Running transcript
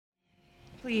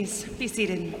Please be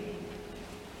seated.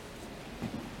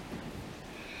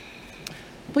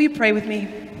 Will you pray with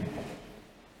me?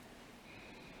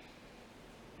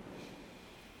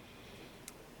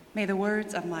 May the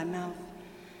words of my mouth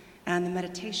and the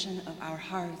meditation of our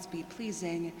hearts be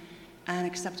pleasing and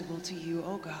acceptable to you,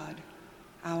 O God,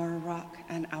 our rock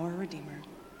and our Redeemer.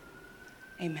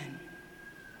 Amen.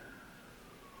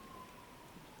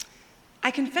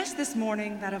 I confess this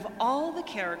morning that of all the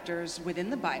characters within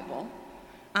the Bible,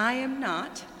 I am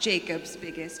not Jacob's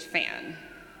biggest fan.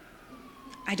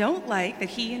 I don't like that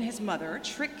he and his mother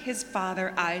trick his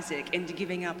father Isaac into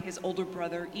giving up his older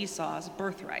brother Esau's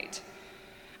birthright.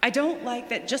 I don't like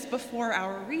that just before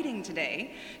our reading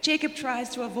today, Jacob tries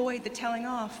to avoid the telling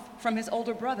off from his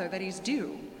older brother that he's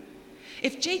due.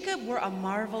 If Jacob were a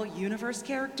Marvel Universe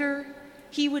character,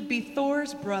 he would be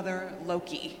Thor's brother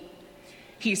Loki.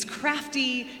 He's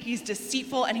crafty, he's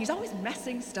deceitful, and he's always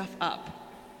messing stuff up.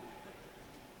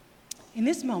 In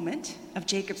this moment of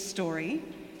Jacob's story,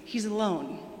 he's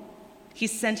alone.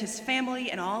 He's sent his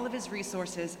family and all of his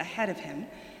resources ahead of him,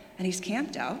 and he's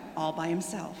camped out all by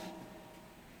himself.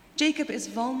 Jacob is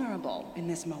vulnerable in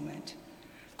this moment.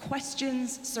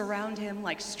 Questions surround him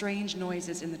like strange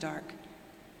noises in the dark.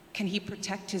 Can he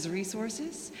protect his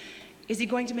resources? Is he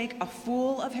going to make a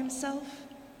fool of himself?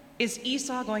 Is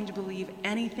Esau going to believe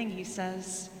anything he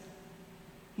says?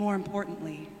 More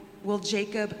importantly, will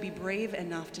Jacob be brave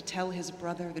enough to tell his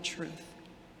brother the truth?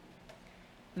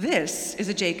 This is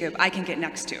a Jacob I can get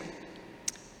next to.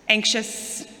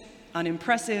 Anxious,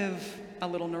 unimpressive, a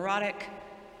little neurotic.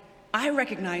 I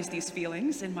recognize these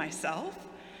feelings in myself.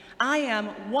 I am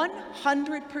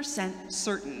 100%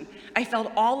 certain I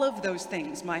felt all of those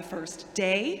things my first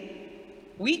day,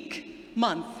 week,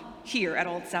 month here at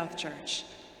Old South Church.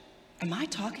 Am I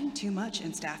talking too much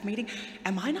in staff meeting?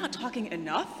 Am I not talking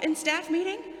enough in staff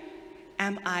meeting?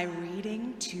 Am I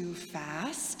reading too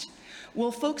fast?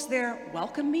 Will folks there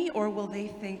welcome me, or will they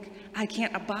think I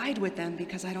can't abide with them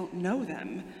because I don't know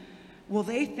them? Will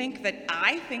they think that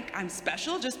I think I'm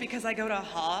special just because I go to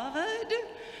Harvard?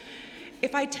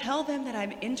 If I tell them that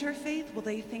I'm interfaith, will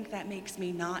they think that makes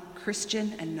me not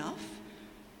Christian enough?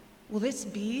 Will this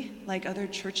be like other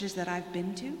churches that I've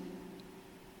been to?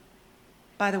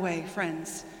 By the way,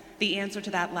 friends, the answer to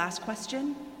that last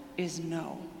question is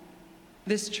no.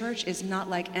 This church is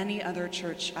not like any other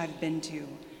church I've been to,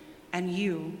 and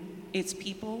you, its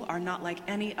people, are not like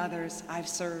any others I've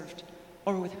served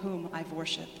or with whom I've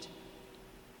worshiped.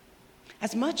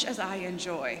 As much as I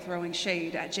enjoy throwing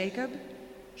shade at Jacob,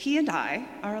 he and I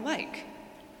are alike.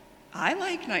 I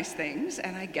like nice things,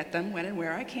 and I get them when and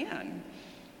where I can.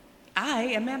 I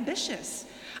am ambitious.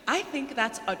 I think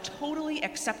that's a totally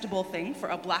acceptable thing for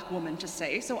a Black woman to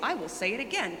say, so I will say it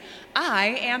again. I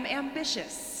am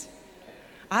ambitious.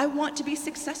 I want to be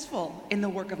successful in the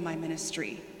work of my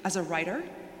ministry, as a writer,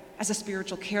 as a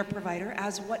spiritual care provider,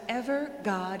 as whatever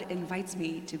God invites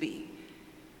me to be.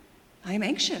 I am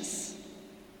anxious,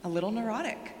 a little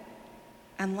neurotic,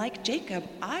 and like Jacob,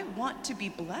 I want to be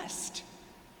blessed.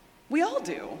 We all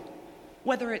do,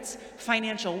 whether it's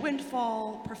financial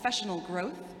windfall, professional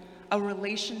growth, a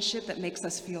relationship that makes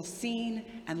us feel seen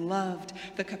and loved,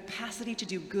 the capacity to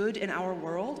do good in our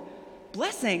world.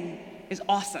 Blessing is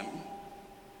awesome.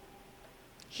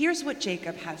 Here's what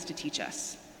Jacob has to teach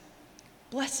us.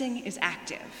 Blessing is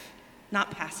active,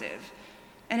 not passive,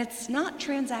 and it's not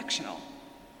transactional.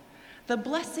 The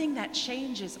blessing that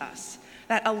changes us,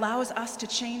 that allows us to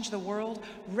change the world,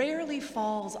 rarely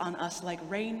falls on us like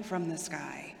rain from the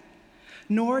sky.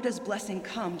 Nor does blessing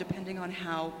come depending on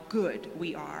how good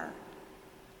we are.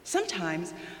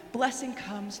 Sometimes blessing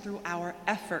comes through our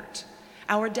effort,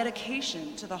 our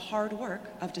dedication to the hard work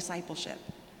of discipleship,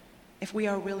 if we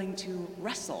are willing to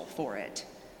wrestle for it,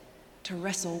 to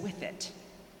wrestle with it.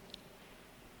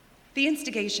 The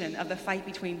instigation of the fight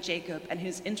between Jacob and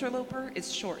his interloper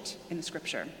is short in the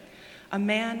scripture. A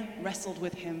man wrestled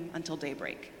with him until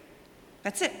daybreak.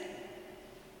 That's it.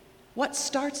 What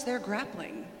starts their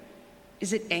grappling?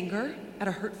 Is it anger at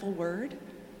a hurtful word?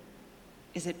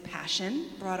 Is it passion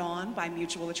brought on by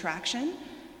mutual attraction?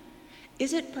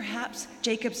 Is it perhaps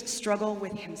Jacob's struggle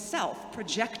with himself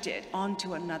projected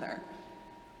onto another?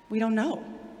 We don't know.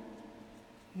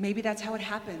 Maybe that's how it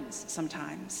happens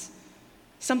sometimes.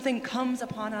 Something comes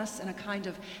upon us in a kind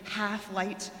of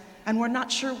half-light, and we're not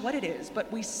sure what it is,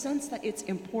 but we sense that it's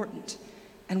important,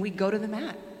 and we go to the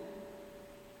mat.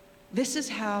 This is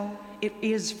how it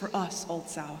is for us, Old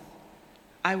South.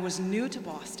 I was new to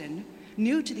Boston,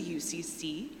 new to the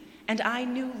UCC, and I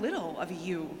knew little of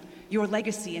you, your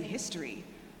legacy and history.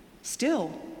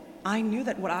 Still, I knew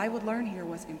that what I would learn here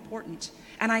was important,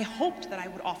 and I hoped that I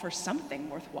would offer something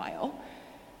worthwhile.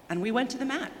 and we went to the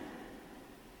mat.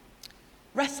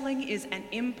 Wrestling is an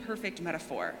imperfect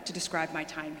metaphor to describe my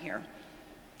time here.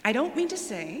 I don't mean to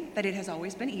say that it has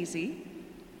always been easy.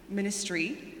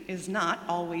 Ministry is not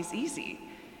always easy.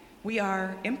 We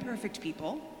are imperfect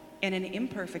people in an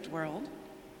imperfect world,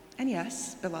 and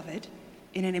yes, beloved,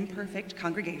 in an imperfect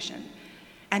congregation.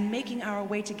 And making our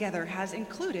way together has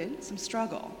included some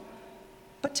struggle.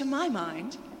 But to my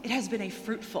mind, it has been a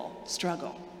fruitful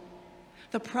struggle.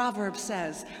 The proverb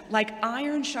says, like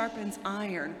iron sharpens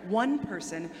iron, one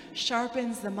person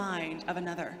sharpens the mind of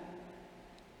another.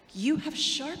 You have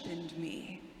sharpened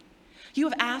me. You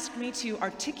have asked me to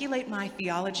articulate my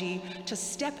theology, to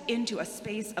step into a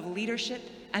space of leadership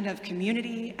and of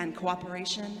community and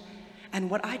cooperation. And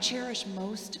what I cherish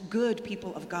most, good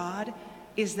people of God,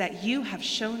 is that you have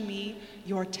shown me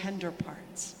your tender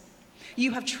parts.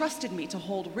 You have trusted me to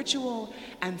hold ritual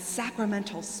and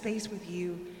sacramental space with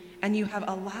you, and you have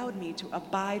allowed me to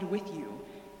abide with you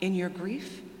in your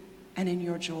grief and in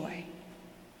your joy.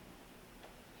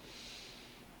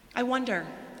 I wonder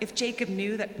if Jacob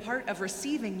knew that part of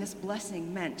receiving this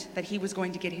blessing meant that he was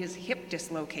going to get his hip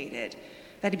dislocated,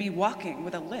 that he'd be walking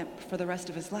with a limp for the rest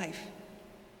of his life.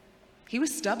 He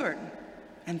was stubborn,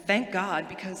 and thank God,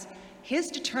 because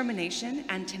his determination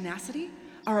and tenacity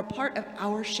are a part of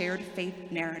our shared faith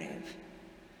narrative.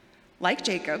 Like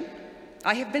Jacob,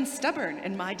 I have been stubborn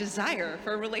in my desire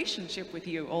for a relationship with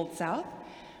you, Old South.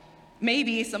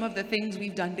 Maybe some of the things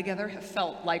we've done together have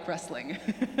felt like wrestling.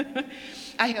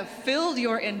 I have filled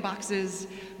your inboxes,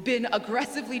 been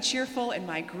aggressively cheerful in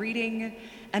my greeting,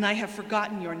 and I have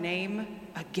forgotten your name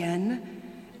again,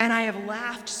 and I have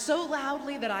laughed so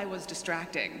loudly that I was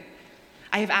distracting.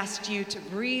 I have asked you to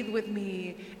breathe with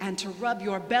me and to rub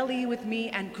your belly with me,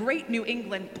 and great New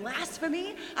England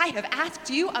blasphemy, I have asked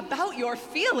you about your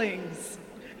feelings.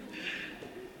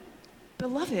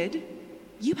 Beloved,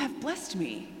 you have blessed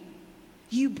me.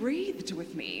 You breathed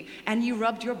with me, and you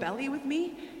rubbed your belly with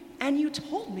me, and you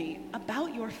told me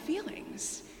about your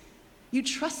feelings. You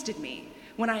trusted me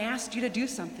when I asked you to do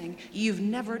something you've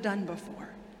never done before.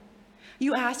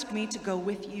 You asked me to go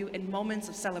with you in moments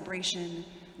of celebration,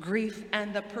 grief,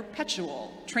 and the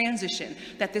perpetual transition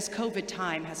that this COVID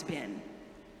time has been.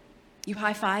 You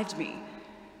high-fived me.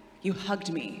 You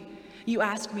hugged me. You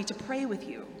asked me to pray with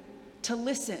you, to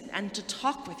listen and to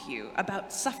talk with you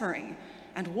about suffering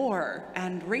and war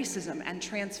and racism and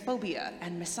transphobia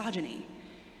and misogyny.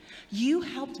 You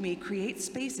helped me create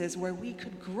spaces where we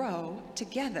could grow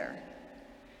together.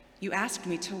 You asked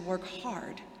me to work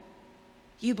hard.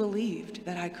 You believed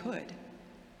that I could.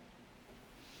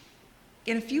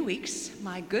 In a few weeks,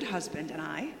 my good husband and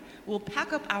I will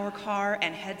pack up our car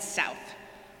and head south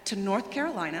to North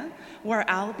Carolina, where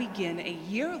I'll begin a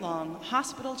year-long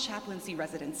hospital chaplaincy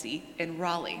residency in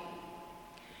Raleigh.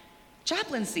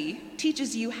 Chaplaincy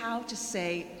teaches you how to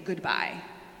say goodbye.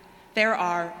 There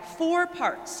are 4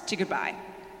 parts to goodbye.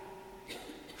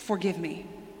 Forgive me.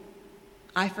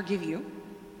 I forgive you.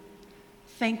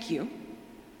 Thank you.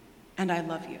 And I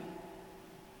love you.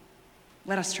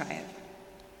 Let us try it.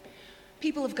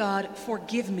 People of God,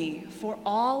 forgive me for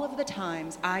all of the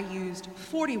times I used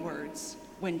 40 words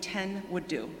when 10 would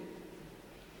do.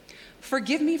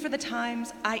 Forgive me for the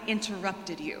times I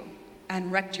interrupted you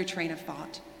and wrecked your train of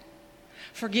thought.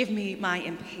 Forgive me my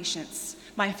impatience,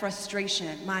 my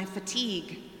frustration, my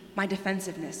fatigue, my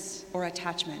defensiveness or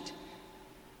attachment.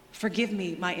 Forgive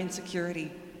me my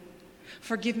insecurity.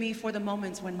 Forgive me for the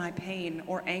moments when my pain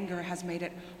or anger has made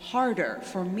it harder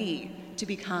for me to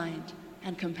be kind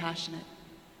and compassionate.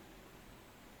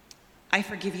 I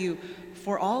forgive you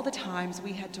for all the times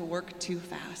we had to work too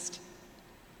fast.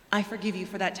 I forgive you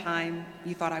for that time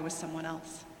you thought I was someone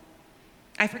else.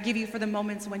 I forgive you for the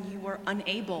moments when you were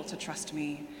unable to trust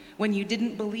me, when you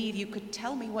didn't believe you could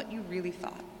tell me what you really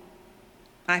thought.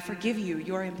 I forgive you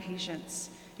your impatience,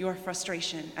 your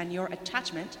frustration, and your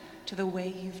attachment to the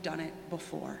way you've done it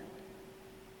before.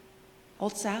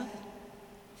 Old South,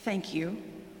 thank you.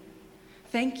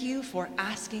 Thank you for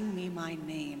asking me my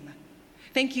name.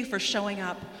 Thank you for showing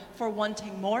up, for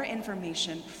wanting more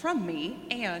information from me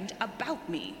and about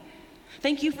me.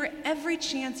 Thank you for every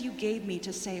chance you gave me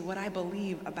to say what I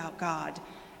believe about God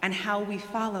and how we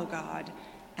follow God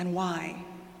and why.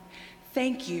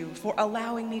 Thank you for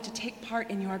allowing me to take part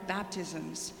in your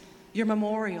baptisms, your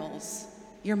memorials,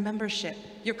 your membership,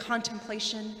 your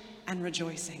contemplation, and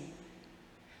rejoicing.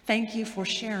 Thank you for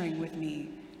sharing with me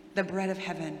the bread of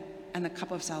heaven and the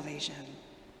cup of salvation.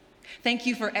 Thank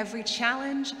you for every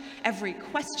challenge, every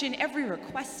question, every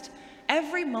request,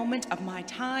 every moment of my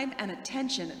time and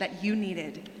attention that you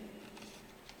needed.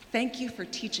 Thank you for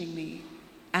teaching me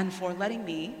and for letting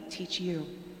me teach you.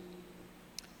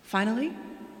 Finally,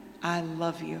 I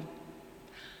love you.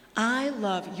 I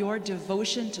love your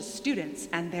devotion to students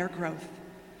and their growth.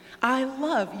 I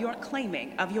love your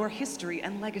claiming of your history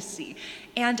and legacy,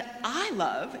 and I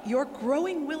love your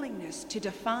growing willingness to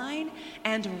define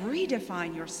and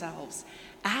redefine yourselves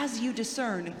as you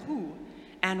discern who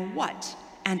and what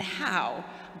and how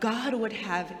God would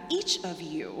have each of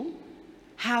you,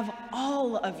 have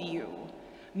all of you,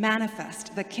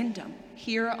 manifest the kingdom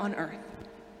here on earth.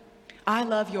 I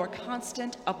love your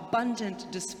constant,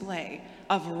 abundant display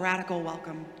of radical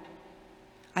welcome.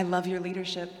 I love your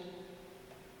leadership.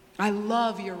 I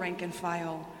love your rank and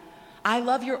file. I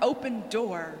love your open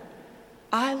door.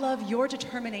 I love your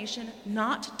determination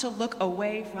not to look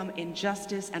away from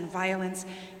injustice and violence,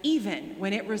 even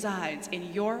when it resides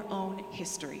in your own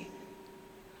history.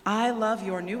 I love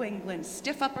your New England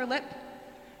stiff upper lip,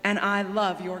 and I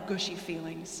love your gushy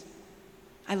feelings.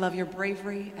 I love your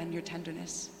bravery and your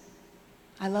tenderness.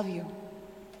 I love you.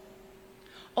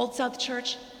 Old South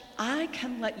Church, I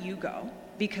can let you go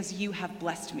because you have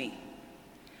blessed me.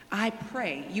 I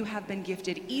pray you have been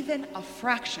gifted even a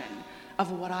fraction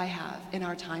of what I have in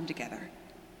our time together.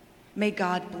 May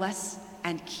God bless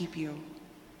and keep you.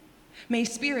 May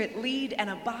Spirit lead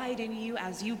and abide in you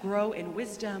as you grow in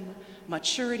wisdom,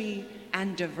 maturity,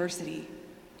 and diversity.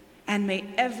 And may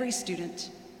every student,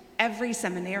 every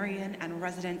seminarian and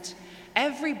resident,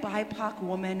 every BIPOC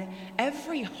woman,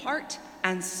 every heart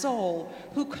and soul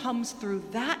who comes through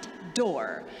that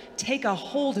door take a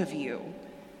hold of you.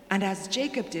 And as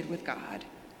Jacob did with God,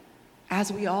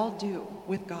 as we all do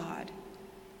with God,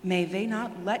 may they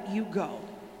not let you go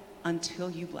until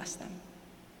you bless them.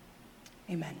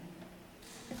 Amen.